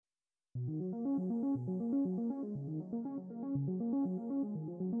Hello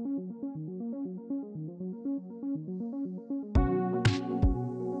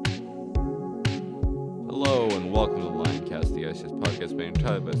and welcome to the Lioncast, the ICS podcast made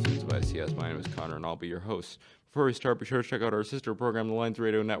entirely by students of ICS. My name is Connor and I'll be your host. Before we start, be sure to check out our sister program, the Lions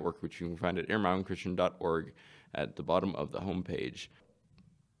Radio Network, which you can find at earmountainchristian.org at the bottom of the homepage.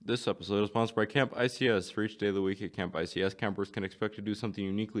 This episode is sponsored by Camp ICS. For each day of the week at Camp ICS, campers can expect to do something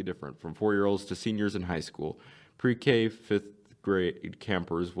uniquely different, from 4-year-olds to seniors in high school. Pre-K, 5th grade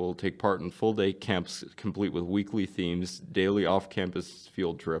campers will take part in full-day camps complete with weekly themes, daily off-campus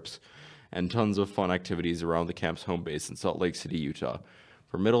field trips, and tons of fun activities around the camp's home base in Salt Lake City, Utah.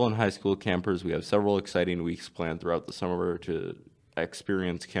 For middle and high school campers, we have several exciting weeks planned throughout the summer to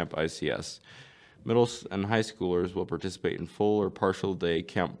experience Camp ICS. Middle and high schoolers will participate in full or partial day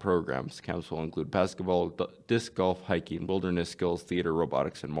camp programs. Camps will include basketball, disc golf, hiking, wilderness skills, theater,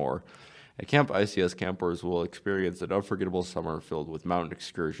 robotics, and more. At Camp ICS, campers will experience an unforgettable summer filled with mountain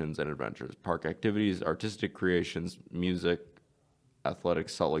excursions and adventures, park activities, artistic creations, music,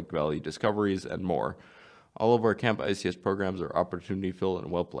 athletics, Salt Lake Valley discoveries, and more. All of our Camp ICS programs are opportunity-filled and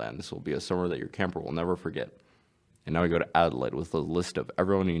well-planned. This will be a summer that your camper will never forget. And now we go to Adelaide with a list of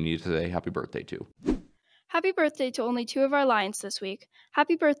everyone you need to say happy birthday to. Happy birthday to only 2 of our Lions this week.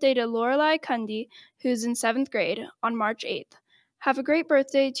 Happy birthday to Lorelei Cundy, who's in 7th grade, on March 8th. Have a great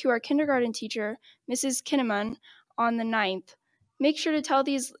birthday to our kindergarten teacher, Mrs. Kinnaman, on the 9th. Make sure to tell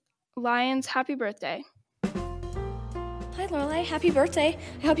these Lions happy birthday. Hi Lorelei, happy birthday.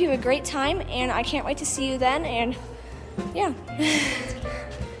 I hope you have a great time, and I can't wait to see you then, and yeah.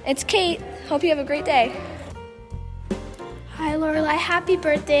 It's Kate. Hope you have a great day. Hi Lorelei, happy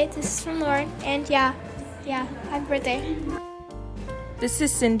birthday. This is from Lauren, and yeah, happy birthday. This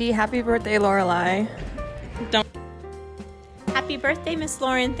is Cindy. Happy birthday, Lorelei. Happy birthday, Miss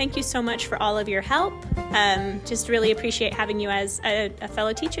Lauren. Thank you so much for all of your help. Just really appreciate having you as a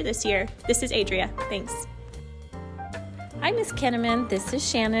fellow teacher this year. This is Adria. Thanks. Hi, Miss Kinnaman. This is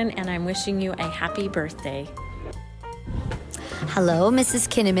Shannon, and I'm wishing you a happy birthday. Hello, Mrs.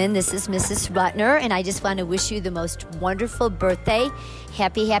 Kinnaman. This is Mrs. Rutner, and I just want to wish you the most wonderful birthday.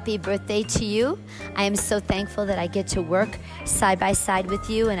 Happy birthday to you. I am so thankful that I get to work side by side with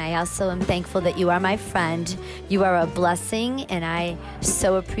you, and I also am thankful that you are my friend. You are a blessing, and I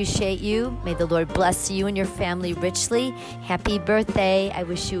so appreciate you. May the Lord bless you and your family richly. Happy birthday. I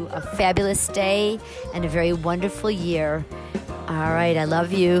wish you a fabulous day and a very wonderful year. All right, I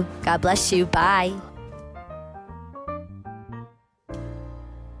love you. God bless you. Bye.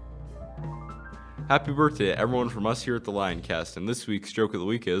 Happy birthday to everyone from us here at the Lioncast, and this week's joke of the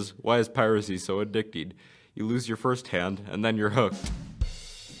week is, why is piracy so addicting? You lose your first hand, and then you're hooked.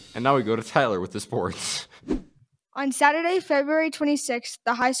 And now we go to Tyler with the sports. On Saturday, February 26th,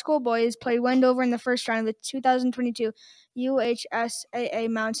 the high school boys played Wendover in the first round of the 2022 UHSAA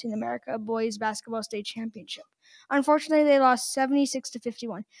Mountain America Boys Basketball State Championship. Unfortunately, they lost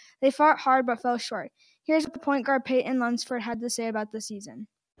 76-51. They fought hard but fell short. Here's what point guard Peyton Lunsford had to say about the season.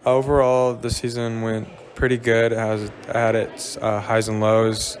 Overall, the season went pretty good. It had its highs and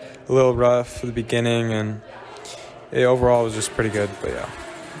lows. A little rough for the beginning, and it overall was just pretty good, but yeah.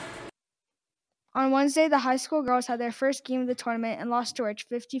 On Wednesday, the high school girls had their first game of the tournament and lost to Rich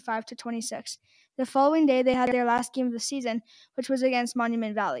 55-26. The following day, they had their last game of the season, which was against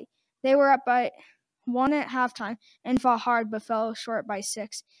Monument Valley. They were up by 1 at halftime and fought hard but fell short by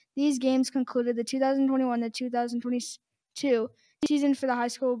 6. These games concluded the 2021-2022 season for the high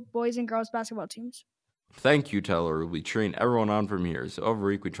school boys and girls basketball teams. Thank you, Tyler. We'll be cheering everyone on from here. So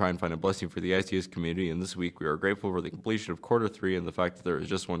every week we try and find a blessing for the ICS community, and this week we are grateful for the completion of quarter 3 and the fact that there is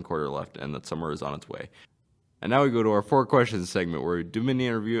just one quarter left and that summer is on its way. And now we go to our 4 questions segment, where we do mini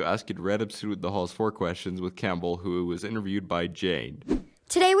interview, ask you to read up to the Hall's 4 questions with Campbell, who was interviewed by Jane.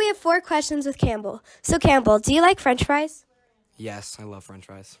 Today we have 4 questions with Campbell. So Campbell, do you like French fries? Yes, I love French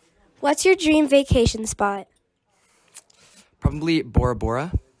fries. What's your dream vacation spot? Probably Bora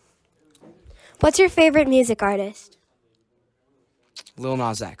Bora. What's your favorite music artist? Lil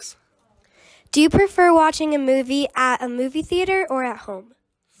Nas X. Do you prefer watching a movie at a movie theater or at home?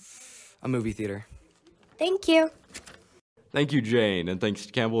 A movie theater. Thank you. Thank you, Jane, and thanks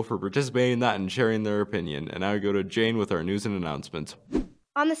to Campbell for participating in that and sharing their opinion. And now we go to Jane with our news and announcements.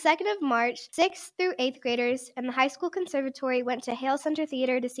 On the 2nd of March, 6th through 8th graders and the high school conservatory went to Hale Center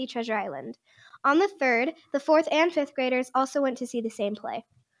Theater to see Treasure Island. On the 3rd, the 4th and 5th graders also went to see the same play.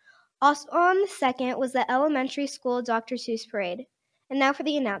 Also on the 2nd was the elementary school Dr. Seuss parade. And now for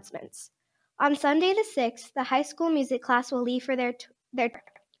the announcements. On Sunday the 6th, the high school music class will leave for their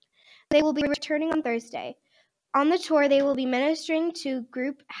They will be returning on Thursday. On the tour, they will be ministering to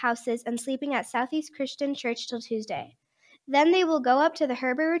group houses and sleeping at Southeast Christian Church till Tuesday. Then they will go up to the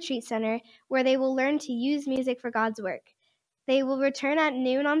Heber Retreat Center, where they will learn to use music for God's work. They will return at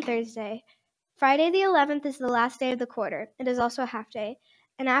noon on Thursday. Friday the 11th is the last day of the quarter. It is also a half day.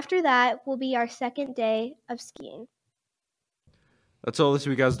 And after that will be our second day of skiing. That's all this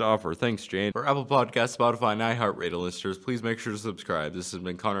week has to offer. Thanks, Jane. For Apple Podcasts, Spotify, and iHeartRadio listeners, please make sure to subscribe. This has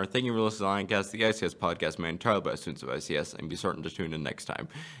been Connor. Thank you for listening to Lioncast, the ICS podcast made entirely by students of ICS, and be certain to tune in next time.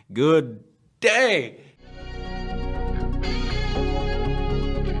 Good day!